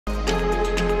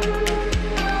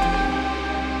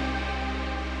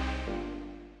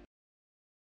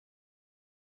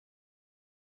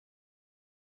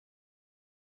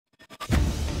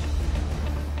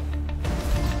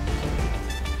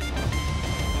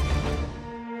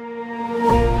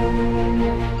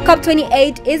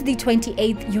COP28 is the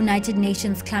 28th United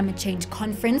Nations Climate Change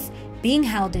Conference being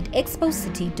held at Expo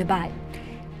City, Dubai.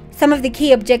 Some of the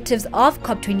key objectives of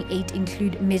COP28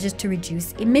 include measures to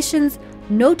reduce emissions,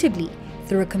 notably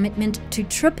through a commitment to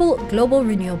triple global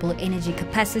renewable energy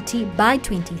capacity by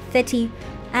 2030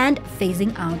 and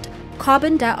phasing out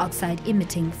carbon dioxide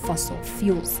emitting fossil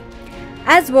fuels.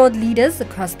 As world leaders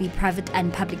across the private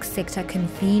and public sector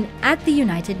convene at the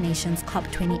United Nations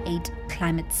COP28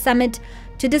 Climate Summit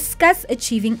to discuss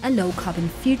achieving a low-carbon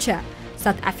future,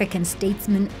 South African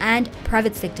statesmen and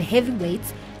private sector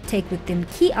heavyweights take with them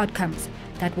key outcomes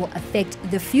that will affect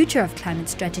the future of climate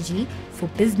strategy for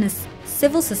business,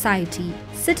 civil society,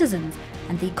 citizens,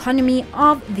 and the economy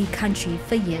of the country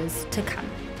for years to come.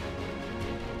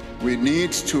 We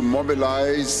need to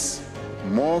mobilize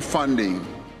more funding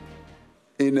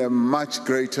in a much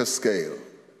greater scale.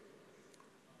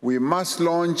 We must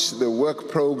launch the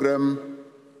work program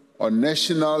on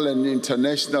national and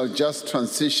international just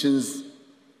transitions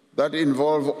that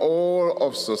involve all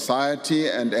of society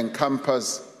and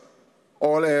encompass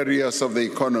all areas of the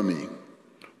economy.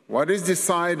 What is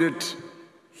decided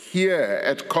here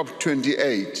at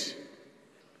COP28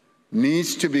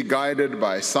 needs to be guided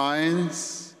by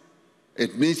science,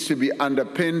 it needs to be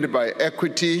underpinned by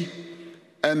equity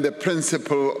and the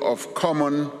principle of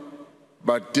common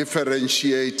but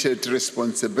differentiated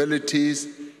responsibilities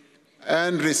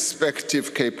and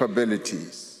respective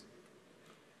capabilities.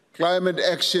 Climate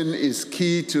action is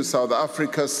key to South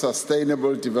Africa's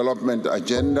sustainable development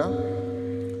agenda.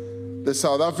 The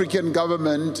South African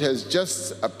government has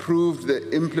just approved the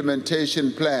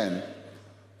implementation plan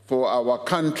for our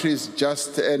country's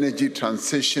Just Energy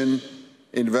Transition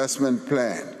Investment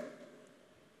Plan.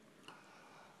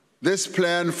 This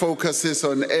plan focuses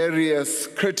on areas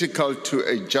critical to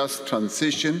a just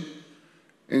transition,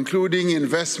 including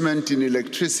investment in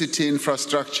electricity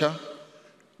infrastructure,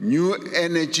 new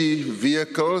energy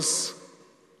vehicles,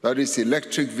 that is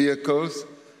electric vehicles,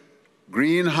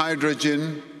 green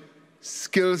hydrogen,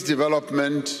 skills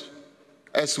development,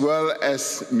 as well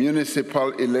as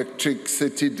municipal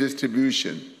electricity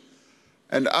distribution,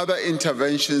 and other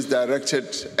interventions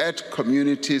directed at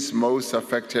communities most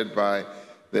affected by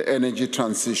the energy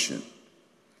transition.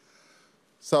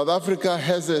 South Africa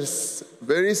has a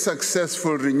very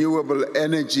successful renewable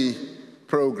energy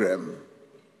program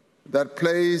that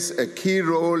plays a key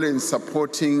role in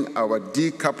supporting our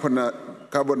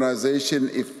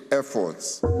decarbonization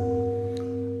efforts.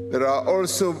 There are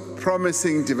also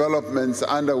promising developments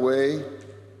underway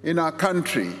in our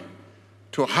country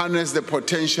to harness the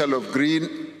potential of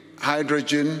green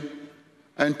hydrogen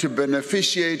and to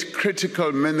beneficiate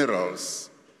critical minerals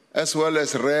as well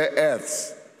as rare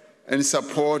earths in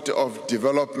support of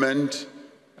development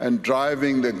and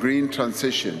driving the green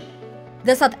transition.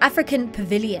 The South African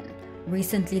Pavilion,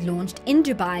 recently launched in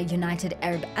Dubai, United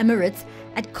Arab Emirates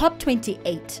at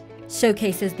COP28,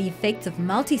 showcases the effects of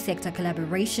multi-sector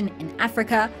collaboration in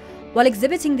Africa while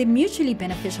exhibiting the mutually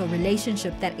beneficial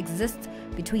relationship that exists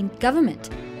between government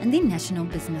and the National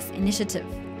Business Initiative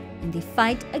in the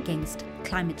fight against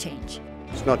climate change.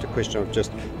 It's not a question of just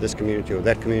this community or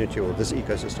this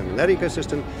ecosystem and that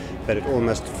ecosystem, but it all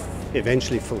must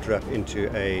eventually filter up into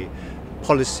a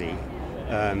policy,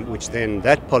 which then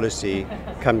that policy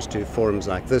comes to forums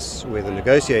like this, where the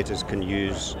negotiators can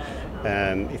use,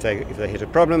 if they hit a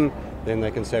problem, then they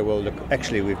can say, well, look,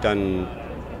 actually we've done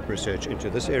research into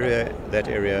this area, that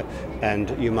area,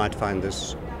 and you might find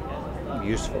this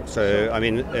useful. So, I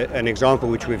mean, an example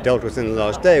which we've dealt with in the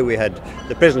last day, we had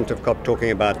the president of COP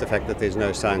talking about the fact that there's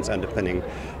no science underpinning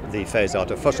the phase out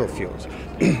of fossil fuels.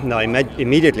 Now,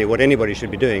 immediately what anybody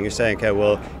should be doing is saying, okay,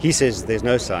 well, he says there's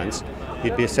no science.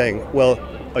 You'd be saying, well,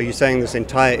 are you saying this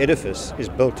entire edifice is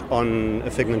built on a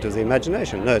figment of the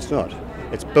imagination? No, it's not.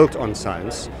 It's built on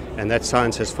science, and that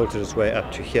science has filtered its way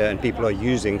up to here, and people are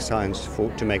using science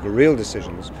to make real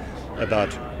decisions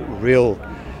about real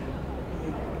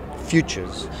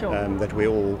futures that we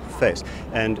all face.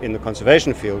 And in the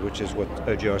conservation field, which is what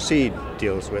OGRC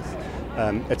deals with,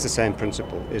 it's the same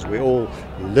principle, is we all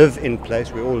live in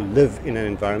place, we all live in an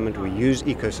environment, we use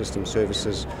ecosystem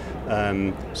services,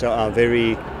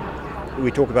 we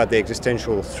talk about the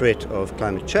existential threat of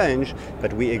climate change,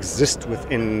 but we exist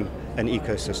within an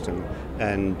ecosystem,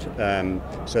 and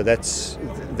so that's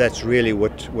really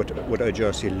what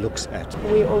OGRC looks at.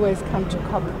 We always come to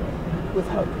COP with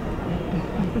hope.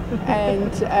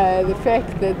 And the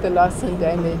fact that the Loss and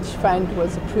Damage Fund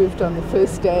was approved on the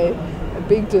first day, a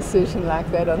big decision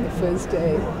like that on the first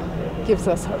day, gives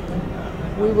us hope.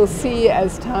 We will see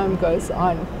as time goes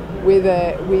on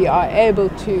whether we are able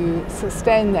to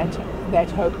sustain that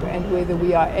hope and whether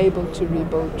we are able to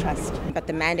rebuild trust. But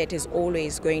the mandate is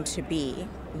always going to be,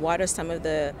 what are some of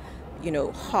the,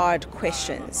 hard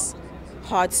questions,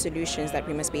 hard solutions that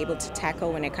we must be able to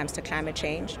tackle when it comes to climate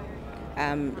change,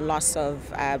 loss of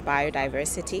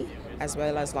biodiversity, as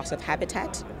well as loss of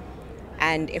habitat.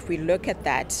 And if we look at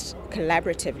that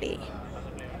collaboratively,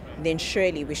 then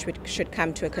surely we should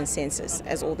come to a consensus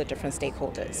as all the different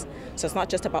stakeholders. So it's not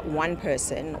just about one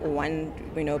person or one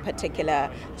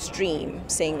particular stream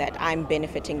saying that I'm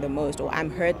benefiting the most or I'm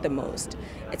hurt the most.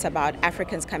 It's about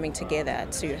Africans coming together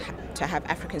to have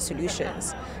African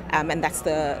solutions. And that's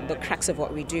the crux of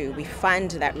what we do. We fund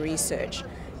that research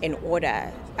in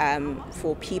order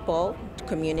for people,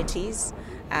 communities,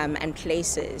 and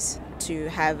places to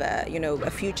have a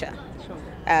future.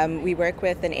 We work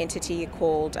with an entity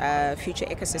called Future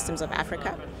Ecosystems of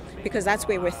Africa, because that's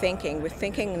where we're thinking. We're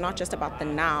thinking not just about the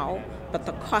now, but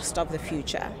the cost of the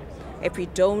future. If we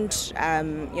don't,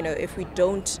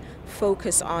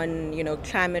 focus on,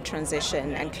 climate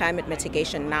transition and climate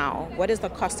mitigation now, what is the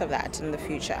cost of that in the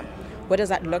future? What does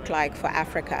that look like for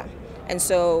Africa? And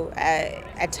so,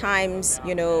 at times,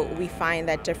 we find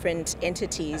that different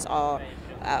entities are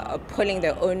pulling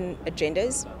their own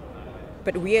agendas.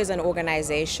 But we as an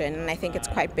organization, and I think it's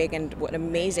quite big and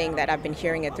amazing that I've been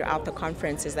hearing it throughout the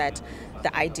conference, is that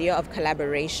the idea of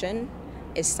collaboration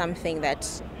is something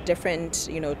that different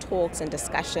talks and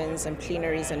discussions and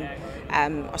plenaries and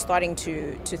are starting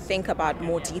to think about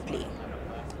more deeply.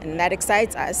 And that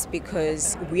excites us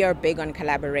because we are big on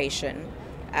collaboration.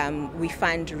 We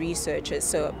fund researchers,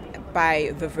 so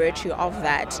by the virtue of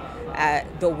that,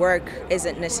 the work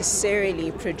isn't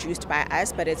necessarily produced by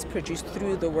us, but it's produced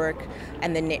through the work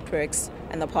and the networks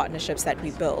and the partnerships that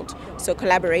we build. So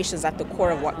collaboration is at the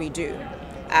core of what we do.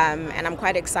 And I'm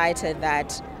quite excited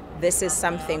that this is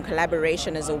something,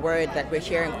 collaboration is a word that we're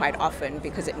hearing quite often,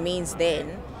 because it means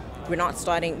then we're not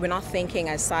thinking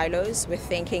as silos, we're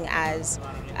thinking as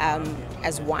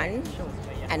one,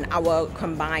 and our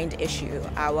combined issue,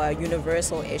 our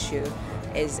universal issue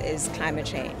is climate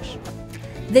change.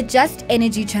 The Just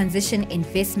Energy Transition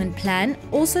Investment Plan,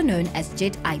 also known as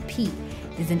JET-IP,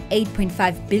 is an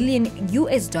 $8.5 billion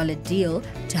deal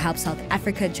to help South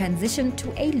Africa transition to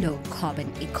a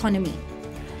low-carbon economy.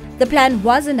 The plan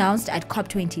was announced at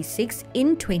COP26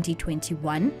 in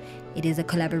 2021. It is a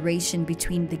collaboration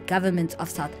between the governments of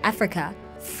South Africa,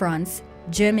 France,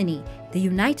 Germany, the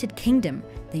United Kingdom,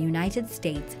 the United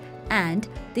States, and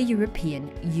the European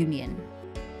Union.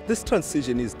 This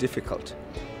transition is difficult.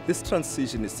 This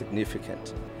transition is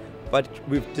significant. But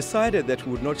we've decided that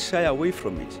we would not shy away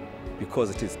from it because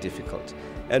it is difficult.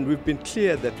 And we've been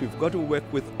clear that we've got to work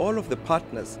with all of the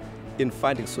partners in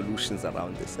finding solutions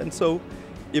around this. And so,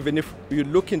 even if you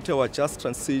look into our Just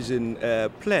Transition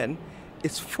plan,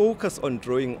 it's focused on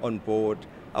drawing on board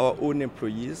our own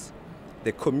employees,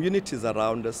 the communities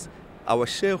around us, our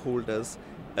shareholders,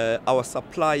 our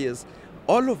suppliers.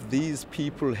 All of these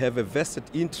people have a vested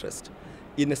interest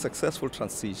in a successful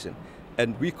transition,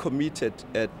 and we committed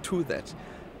to that.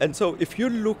 And so if you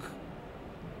look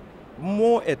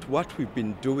more at what we've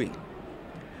been doing,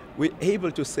 we're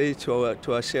able to say to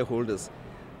our shareholders,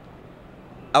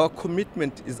 our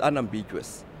commitment is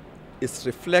unambiguous. It's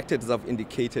reflected, as I've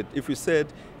indicated. If you said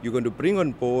you're going to bring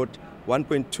on board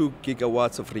 1.2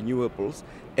 gigawatts of renewables,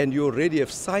 and you already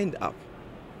have signed up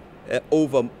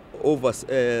over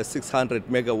 600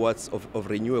 megawatts of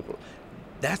renewable,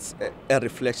 that's a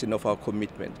reflection of our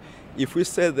commitment. If we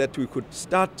said that we could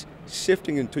start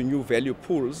shifting into new value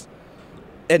pools,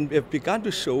 and we've begun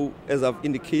to show, as I've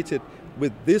indicated,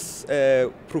 with this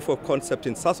proof of concept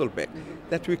in Sasolburg,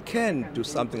 that we can do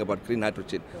something about green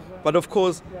hydrogen. But of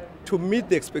course, to meet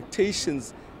the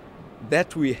expectations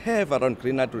that we have around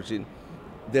green hydrogen,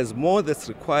 there's more that's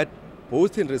required,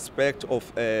 both in respect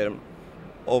of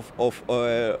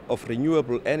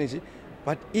renewable energy,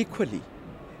 but equally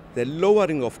the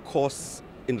lowering of costs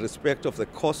in respect of the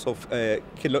cost of a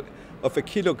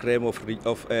kilogram of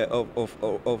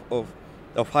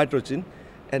hydrogen.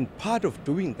 And part of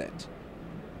doing that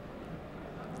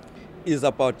is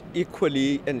about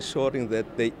equally ensuring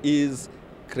that there is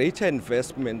greater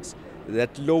investments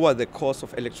that lower the cost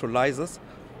of electrolyzers.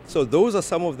 So those are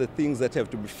some of the things that have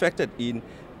to be factored in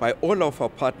by all of our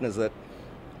partners, that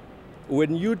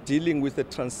when you're dealing with a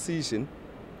transition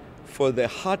for the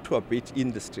hard-to-abate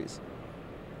industries,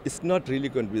 it's not really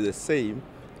going to be the same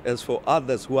as for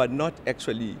others who are not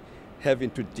actually having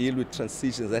to deal with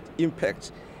transitions that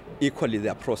impact equally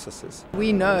their processes.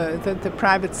 We know that the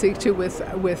private sector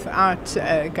without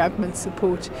government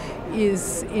support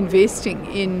is investing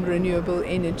in renewable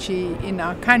energy in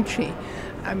our country.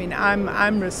 I mean,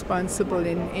 I'm responsible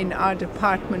in our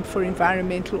department for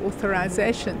environmental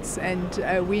authorizations,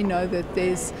 and we know that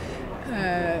there's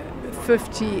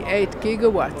 58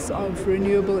 gigawatts of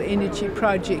renewable energy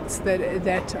projects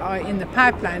that are in the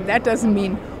pipeline. That doesn't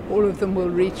mean all of them will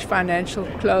reach financial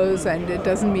close, and it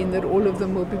doesn't mean that all of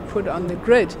them will be put on the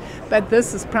grid, but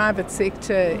this is private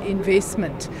sector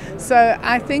investment. So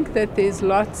I think that there's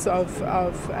lots of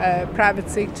private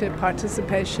sector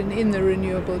participation in the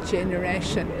renewable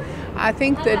generation. I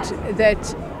think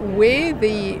that where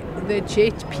the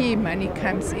JET-P money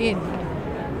comes in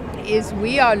is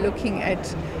we are looking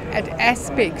at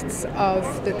aspects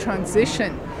of the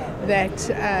transition that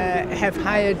have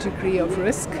higher degree of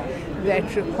risk,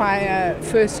 that require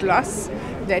first loss,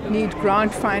 that need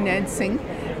grant financing.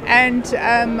 And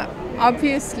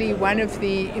obviously one of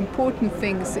the important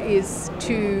things is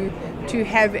to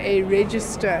have a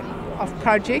register of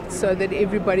projects so that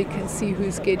everybody can see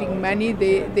who's getting money.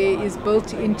 There is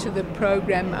built into the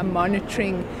program a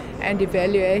monitoring and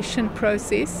evaluation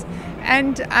process.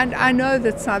 And I know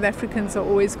that South Africans are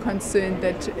always concerned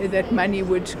that money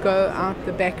would go out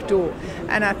the back door.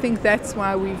 And I think that's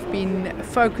why we've been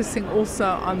focusing also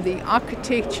on the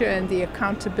architecture and the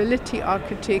accountability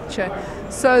architecture,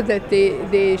 so that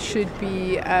there should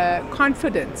be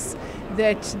confidence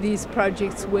that these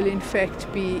projects will in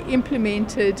fact be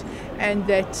implemented and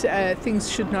that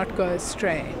things should not go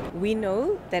astray. We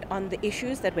know that on the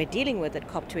issues that we're dealing with at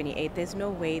COP28, there's no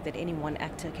way that any one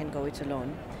actor can go it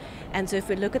alone. And so if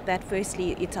we look at that,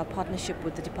 firstly, it's our partnership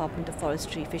with the Department of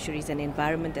Forestry, Fisheries and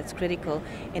Environment that's critical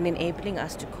in enabling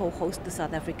us to co-host the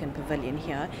South African Pavilion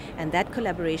here. And that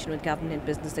collaboration with government and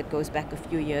business that goes back a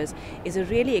few years is a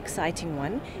really exciting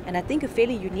one, and I think a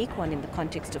fairly unique one in the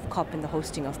context of COP and the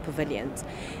hosting of pavilions.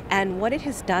 And what it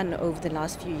has done over the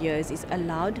last few years is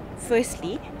allowed,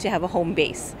 firstly, to have a home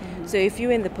base. So if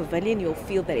you're in the pavilion, you'll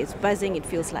feel that it's buzzing, it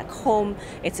feels like home.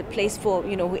 It's a place for,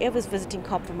 whoever's visiting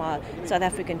COP from our South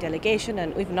African delegation,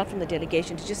 and even not from the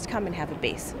delegation, to just come and have a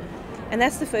base. And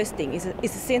that's the first thing, is a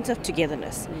sense of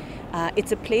togetherness.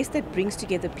 It's a place that brings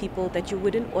together people that you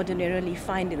wouldn't ordinarily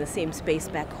find in the same space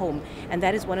back home. And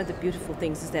that is one of the beautiful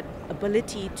things, is that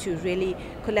ability to really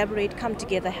collaborate, come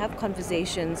together, have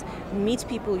conversations, meet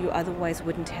people you otherwise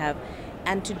wouldn't have.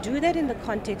 And to do that in the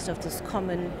context of this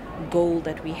common goal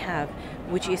that we have,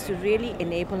 which is to really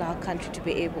enable our country to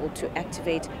be able to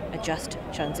activate a just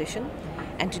transition,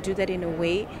 and to do that in a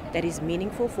way that is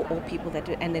meaningful for all people,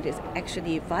 and that is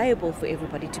actually viable for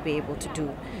everybody to be able to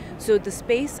do. So the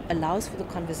space allows for the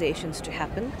conversations to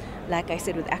happen, like I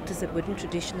said, with actors that wouldn't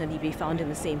traditionally be found in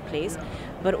the same place,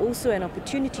 but also an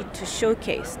opportunity to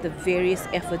showcase the various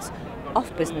efforts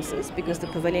of businesses, because the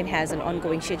pavilion has an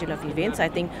ongoing schedule of events. I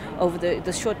think over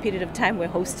the short period of time we're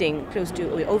hosting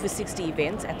over 60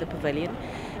 events at the pavilion,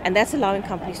 and that's allowing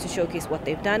companies to showcase what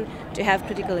they've done, to have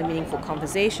critical and meaningful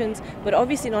conversations. But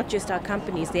obviously not just our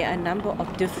companies, there are a number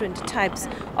of different types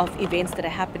of events that are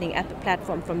happening at the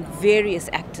platform from various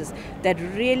actors that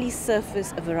really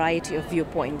surface a variety of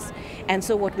viewpoints. And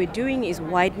so what we're doing is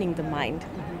widening the mind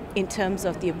in terms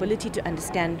of the ability to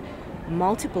understand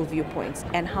multiple viewpoints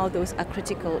and how those are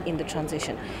critical in the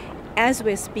transition. As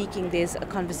we're speaking, there's a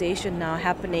conversation now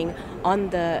happening on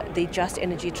the Just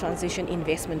Energy Transition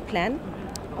Investment Plan,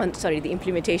 the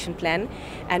implementation plan,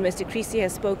 and Mr. Creasy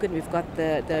has spoken. We've got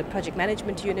the project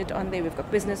management unit on there, we've got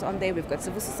business on there, we've got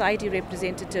civil society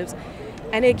representatives,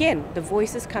 and again, the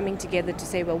voices coming together to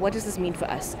say, well, what does this mean for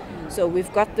us? So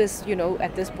we've got this,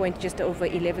 at this point, just over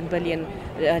 $11 billion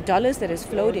that has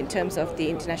flowed in terms of the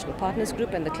International Partners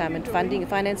Group and the climate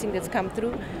financing that's come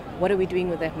through. What are we doing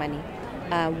with that money?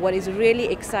 What is really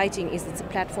exciting is it's a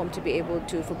platform to be able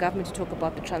for government to talk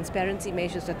about the transparency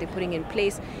measures that they're putting in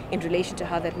place in relation to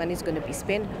how that money is going to be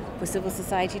spent, for civil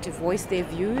society to voice their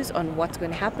views on what's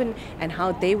going to happen and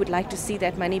how they would like to see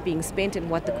that money being spent and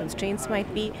what the constraints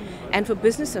might be, and for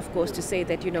business, of course, to say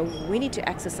that, we need to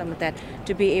access some of that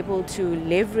to be able to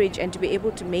leverage and to be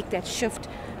able to make that shift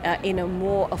in a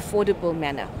more affordable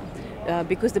manner.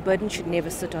 Because the burden should never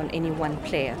sit on any one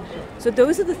player. So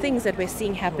those are the things that we're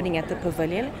seeing happening at the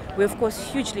pavilion. We're of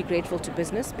course hugely grateful to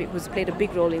business, because it played a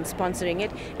big role in sponsoring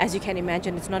it. As you can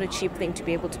imagine, it's not a cheap thing to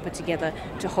be able to put together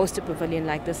to host a pavilion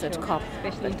like this at COP.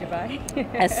 Especially in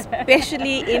Dubai.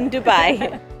 Especially in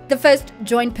Dubai. The first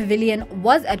joint pavilion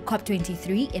was at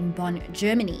COP23 in Bonn,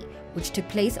 Germany, which took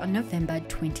place on November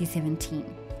 2017.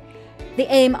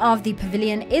 The aim of the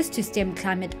pavilion is to stem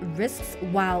climate risks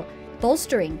while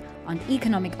bolstering on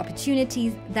economic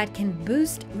opportunities that can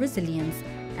boost resilience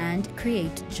and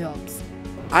create jobs.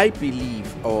 I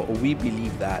believe, or we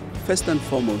believe, that first and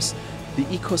foremost, the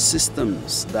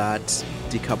ecosystems that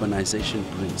decarbonization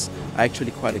brings are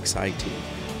actually quite exciting.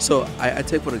 So I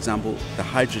take, for example, the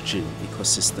hydrogen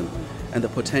ecosystem and the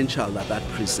potential that that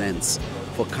presents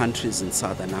for countries in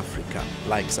Southern Africa,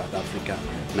 like South Africa,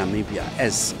 Namibia,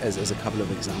 as a couple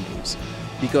of examples.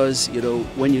 Because,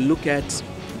 when you look at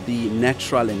the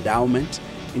natural endowment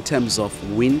in terms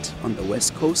of wind on the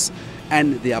west coast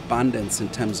and the abundance in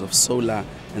terms of solar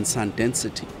and sun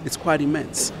density, it's quite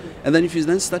immense. And then if you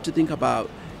then start to think about,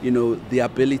 the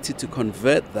ability to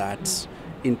convert that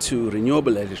into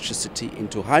renewable electricity,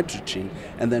 into hydrogen,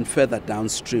 and then further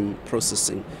downstream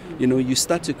processing, you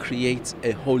start to create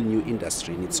a whole new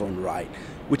industry in its own right,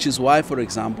 which is why, for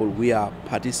example, we are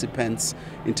participants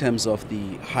in terms of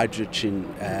the Hydrogen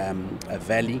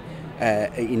Valley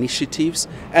initiatives,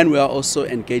 and we are also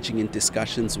engaging in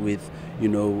discussions with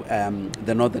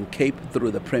the Northern Cape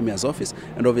through the Premier's office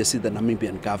and obviously the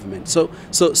Namibian government. So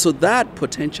that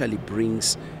potentially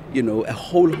brings a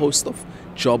whole host of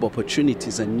job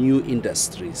opportunities and new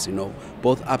industries,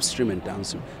 both upstream and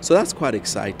downstream. So that's quite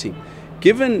exciting.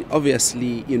 Given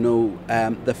obviously,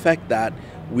 the fact that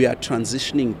we are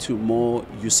transitioning to more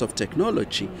use of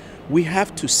technology, we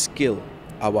have to skill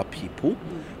our people,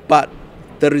 but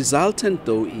the resultant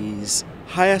though is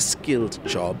higher skilled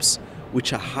jobs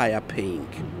which are higher paying,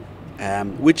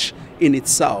 which in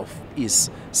itself is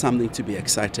something to be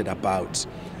excited about.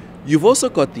 You've also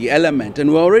got the element,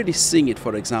 and we're already seeing it,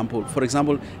 for example,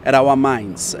 at our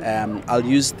mines. I'll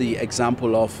use the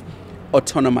example of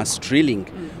autonomous drilling,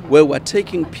 where we're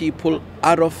taking people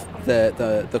out of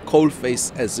the coal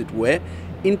face, as it were,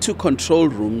 into control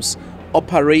rooms,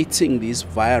 operating these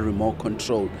via remote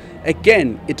control.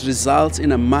 Again, it results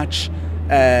in a much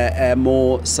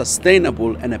more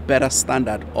sustainable and a better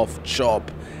standard of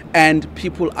job. And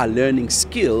people are learning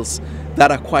skills that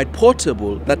are quite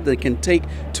portable, that they can take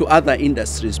to other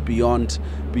industries beyond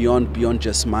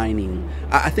just mining.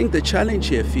 I think the challenge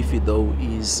here, Fifi, though,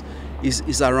 is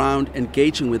around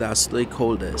engaging with our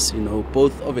stakeholders,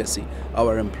 both obviously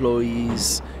our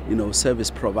employees,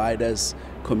 service providers,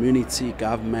 community,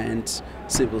 government,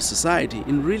 civil society,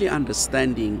 in really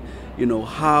understanding,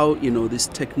 how, this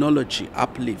technology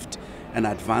uplift and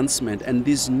advancement and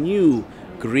these new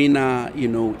greener,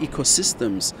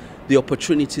 ecosystems, the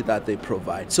opportunity that they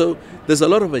provide. So there's a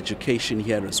lot of education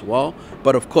here as well,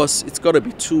 but of course it's got to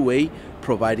be two-way,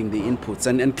 providing the inputs,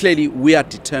 and clearly we are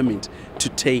determined to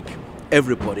take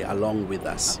everybody along with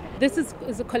us. This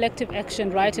is a collective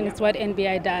action, right? And it's what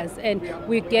NBI does. And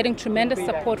we're getting tremendous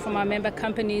support from our member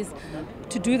companies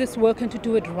to do this work and to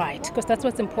do it right, because that's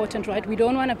what's important, right? We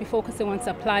don't want to be focusing on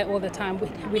supply all the time.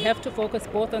 We have to focus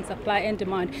both on supply and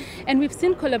demand. And we've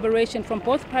seen collaboration from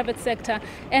both private sector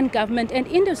and government and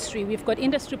industry. We've got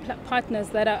industry partners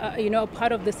that are,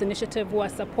 part of this initiative who are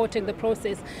supporting the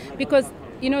process, because,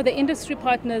 the industry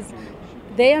partners,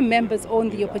 their members own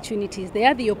the opportunities. They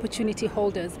are the opportunity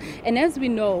holders. And as we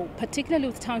know, particularly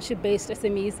with township-based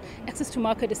SMEs, access to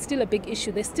market is still a big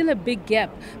issue. There's still a big gap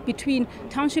between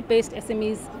township-based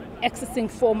SMEs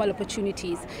accessing formal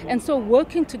opportunities. And so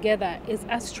working together is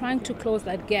us trying to close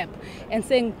that gap and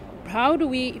saying, how do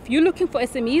we, if you're looking for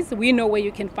SMEs, we know where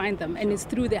you can find them. And it's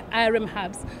through the IRM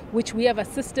hubs, which we have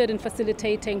assisted in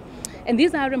facilitating. And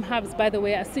these IRM hubs, by the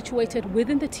way, are situated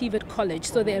within the TVET college.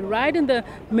 So they're right in the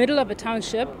middle of a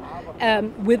township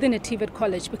within a TVET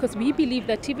college, because we believe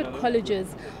that TVET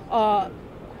colleges are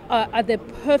the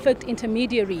perfect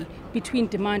intermediary between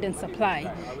demand and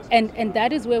supply. And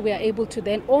that is where we are able to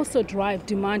then also drive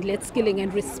demand-led skilling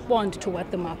and respond to what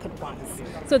the market wants.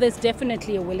 So there's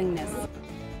definitely a willingness.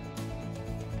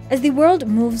 As the world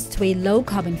moves to a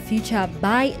low-carbon future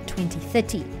by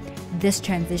 2030, this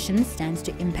transition stands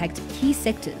to impact key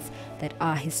sectors that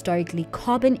are historically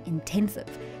carbon-intensive,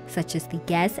 such as the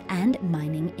gas and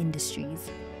mining industries.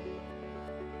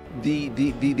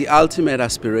 The ultimate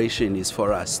aspiration is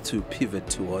for us to pivot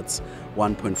towards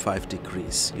 1.5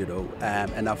 degrees,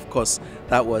 and of course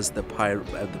that was the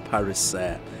Paris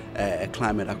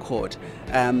Climate Accord.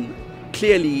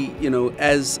 Clearly,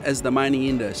 as the mining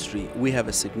industry, we have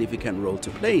a significant role to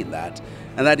play in that,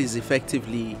 and that is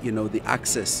effectively, the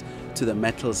access to the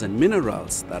metals and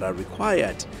minerals that are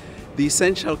required. The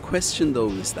essential question, though,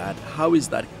 is that how is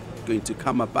that going to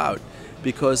come about?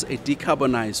 Because a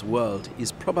decarbonized world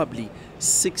is probably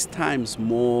 6 times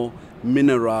more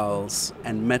minerals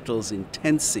and metals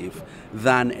intensive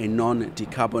than a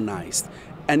non-decarbonized.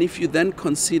 And if you then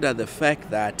consider the fact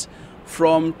that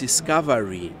from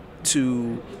discovery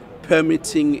to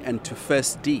permitting and to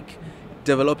first dig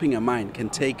developing a mine can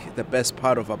take the best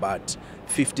part of about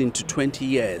 15 to 20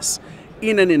 years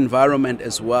in an environment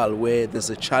as well where there's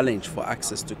a challenge for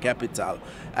access to capital.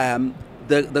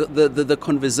 The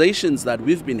conversations that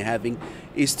we've been having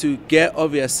is to get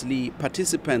obviously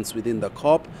participants within the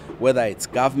COP, whether it's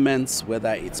governments,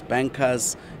 whether it's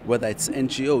bankers, whether it's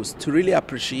NGOs, to really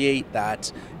appreciate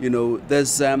that, you know,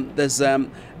 there's a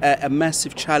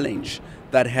massive challenge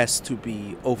that has to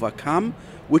be overcome,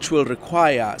 which will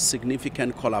require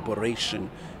significant collaboration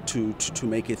to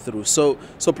make it through. So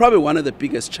probably one of the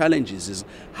biggest challenges is,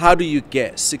 how do you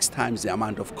get 6 times the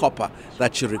amount of copper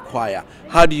that you require?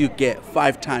 How do you get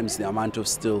 5 times the amount of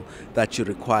steel that you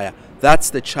require? That's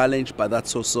the challenge, but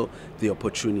that's also the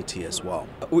opportunity as well.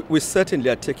 We certainly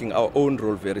are taking our own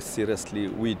role very seriously.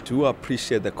 We do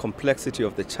appreciate the complexity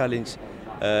of the challenge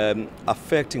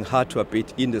affecting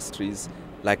hard-to-abate industries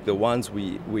like the ones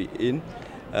we're in.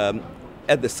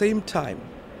 At the same time,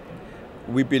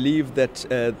 we believe that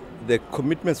the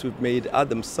commitments we've made are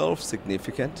themselves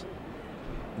significant.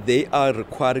 They are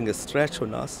requiring a stretch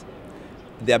on us.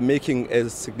 They are making a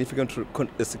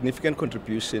significant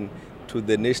contribution to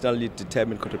the nationally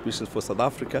determined contributions for South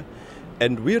Africa,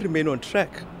 and we remain on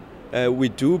track. We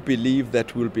do believe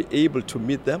that we'll be able to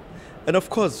meet them, and of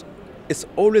course, it's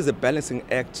always a balancing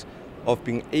act of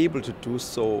being able to do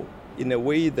so in a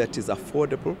way that is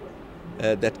affordable,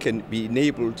 that can be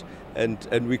enabled,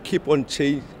 and we keep on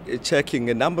checking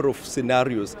a number of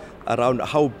scenarios around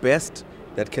how best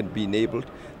that can be enabled.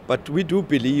 But we do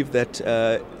believe that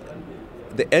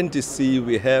the NDC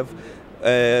we have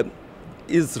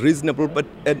is reasonable, but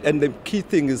and the key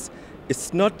thing is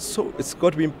it's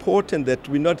got to be important that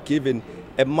we're not given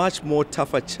a much more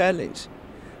tougher challenge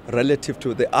relative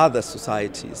to the other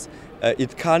societies.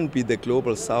 It can't be the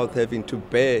global south having to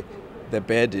bear the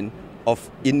burden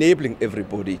of enabling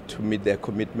everybody to meet their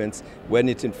commitments when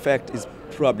it in fact is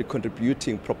probably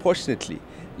contributing proportionately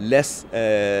less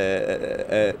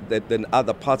than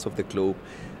other parts of the globe.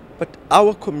 But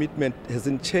our commitment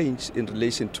hasn't changed in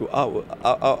relation to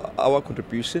our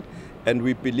contribution, and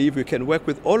we believe we can work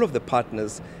with all of the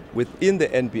partners within the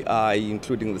NBI,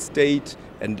 including the state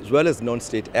and as well as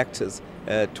non-state actors,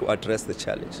 to address the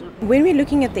challenge. When we're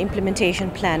looking at the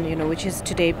implementation plan, which is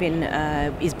today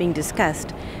is being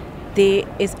discussed, there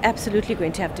is absolutely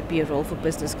going to have to be a role for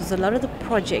business, because a lot of the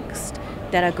projects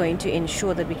that are going to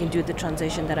ensure that we can do the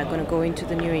transition, that are going to go into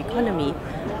the new economy,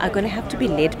 are going to have to be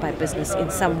led by business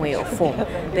in some way or form.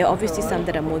 There are obviously some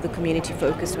that are more the community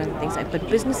focused and things like that,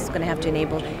 but business is going to have to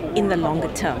enable in the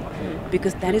longer term,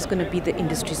 because that is going to be the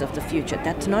industries of the future.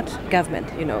 That's not government.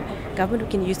 Government, we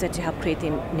can use that to help create the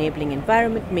enabling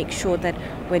environment, make sure that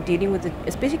we're dealing with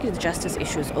especially the justice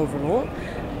issues overall,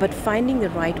 but finding the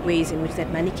right ways in which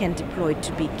that money can deploy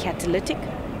to be catalytic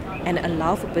and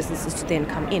allow for businesses to then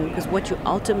come in, because what you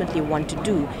ultimately want to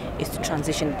do is to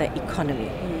transition the economy,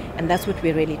 and that's what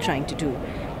we're really trying to do.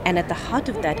 And at the heart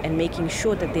of that, and making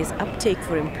sure that there's uptake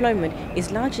for employment,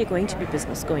 is largely going to be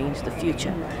business going into the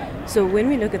future. So when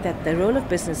we look at that, the role of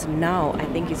business now, I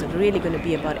think, is really going to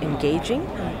be about engaging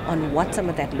on what some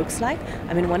of that looks like.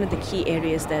 I mean, one of the key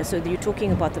areas there, so you're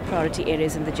talking about the priority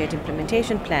areas in the JET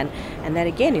implementation plan, and that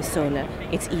again is solar,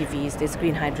 it's EVs, there's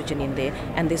green hydrogen in there,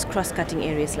 and there's cross-cutting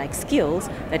areas like skills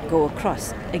that go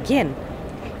across. Again,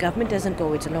 government doesn't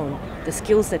go it alone. The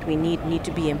skills that we need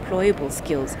to be employable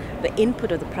skills. The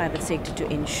input of the private sector to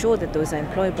ensure that those are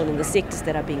employable in the sectors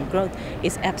that are being grown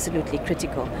is absolutely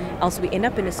critical. Else we end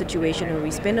up in a situation where we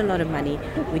spend a lot of money,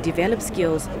 we develop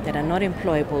skills that are not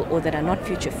employable or that are not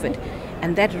future fit,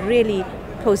 and that really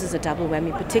poses a double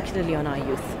whammy, particularly on our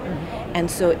youth. And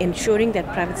so ensuring that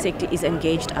private sector is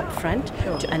engaged up front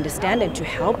to understand and to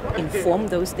help inform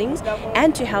those things,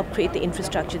 and to help create the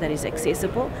infrastructure that is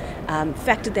accessible,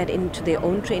 factor that into their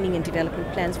own training and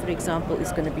development plans, for example,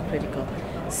 is going to be critical.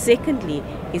 Secondly,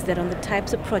 is that on the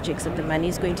types of projects that the money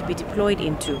is going to be deployed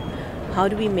into, how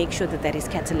do we make sure that that is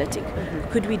catalytic?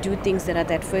 Could we do things that are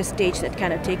that first stage that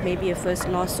kind of take maybe a first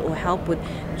loss or help with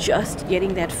just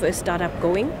getting that first startup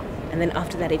going, and then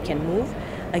after that it can move?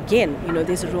 Again,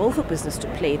 there's a role for business to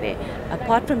play there,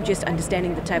 apart from just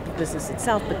understanding the type of business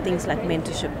itself, but things like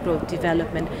mentorship, growth,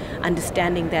 development,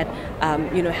 understanding that,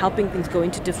 helping things go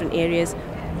into different areas.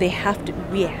 We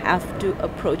have to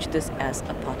approach this as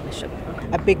a partnership.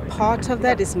 A big part of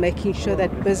that is making sure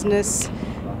that business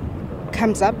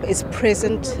comes up, is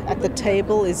present at the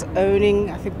table, is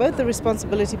owning, I think, both the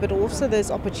responsibility but also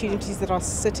those opportunities that are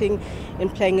sitting in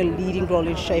playing a leading role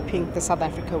in shaping the South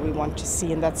Africa we want to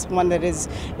see. And that's one that is,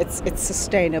 it's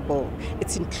sustainable,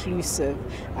 it's inclusive,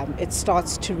 it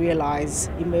starts to realize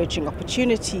emerging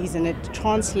opportunities, and it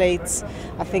translates,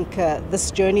 I think, this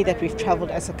journey that we've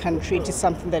traveled as a country into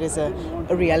something that is a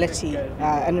reality,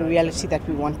 and a reality that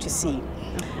we want to see.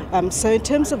 So in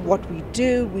terms of what we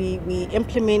do, we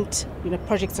implement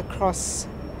projects across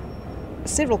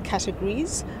several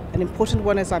categories. An important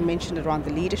one, as I mentioned, around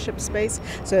the leadership space,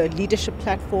 so leadership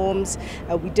platforms.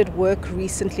 We did work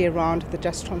recently around the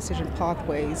just transition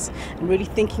pathways and really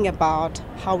thinking about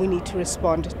how we need to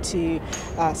respond to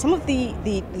some of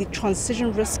the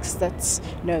transition risks that's,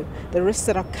 the risks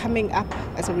that are coming up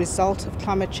as a result of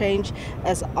climate change,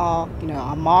 as our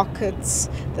markets,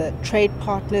 the trade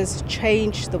partners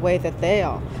change the way that they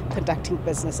are conducting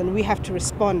business, and we have to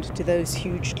respond to those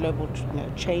huge global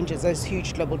changes, those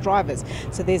huge global drivers.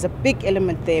 So there's a big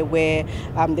element there where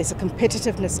there's a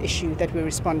competitiveness issue that we're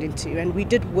responding to, and we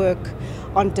did work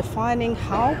on defining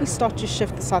how we start to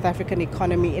shift the South African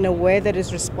economy in a way that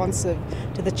is responsive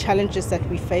to the challenges that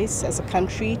we face as a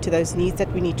country, to those needs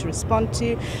that we need to respond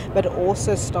to, but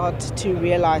also start to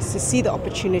realize, to see the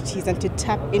opportunities and to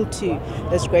tap into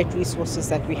those great resources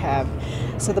that we have.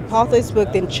 So the Pathways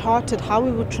work then charted how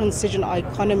we would transition our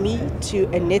economy to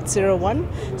a net zero one,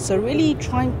 so really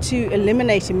trying to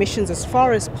eliminate emissions as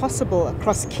far as possible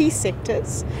across key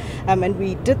sectors, and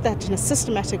we did that in a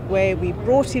systematic way. We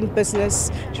brought in business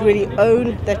to really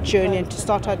own that journey and to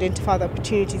start to identify the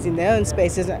opportunities in their own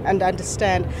spaces and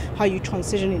understand how you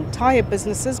transition entire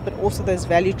businesses, but also those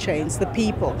value chains, the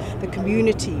people, the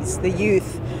communities, the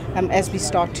youth, as we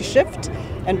start to shift.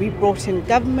 And we brought in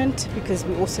government because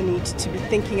we also need to be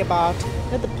thinking about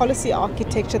the policy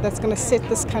architecture that's going to set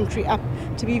this country up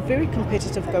to be very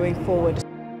competitive going forward.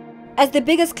 As the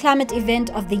biggest climate event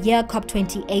of the year,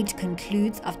 COP28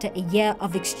 concludes after a year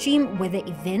of extreme weather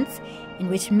events in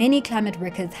which many climate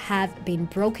records have been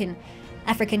broken,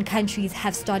 African countries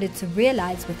have started to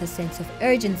realize with a sense of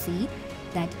urgency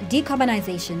that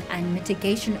decarbonization and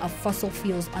mitigation of fossil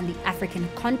fuels on the African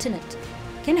continent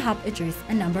can help address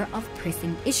a number of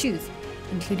pressing issues,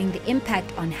 including the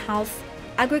impact on health,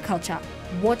 agriculture,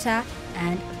 water,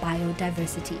 and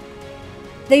biodiversity.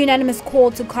 The unanimous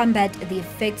call to combat the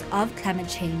effects of climate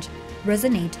change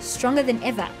resonates stronger than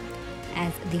ever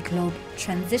as the globe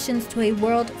transitions to a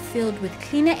world filled with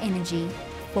cleaner energy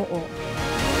for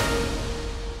all.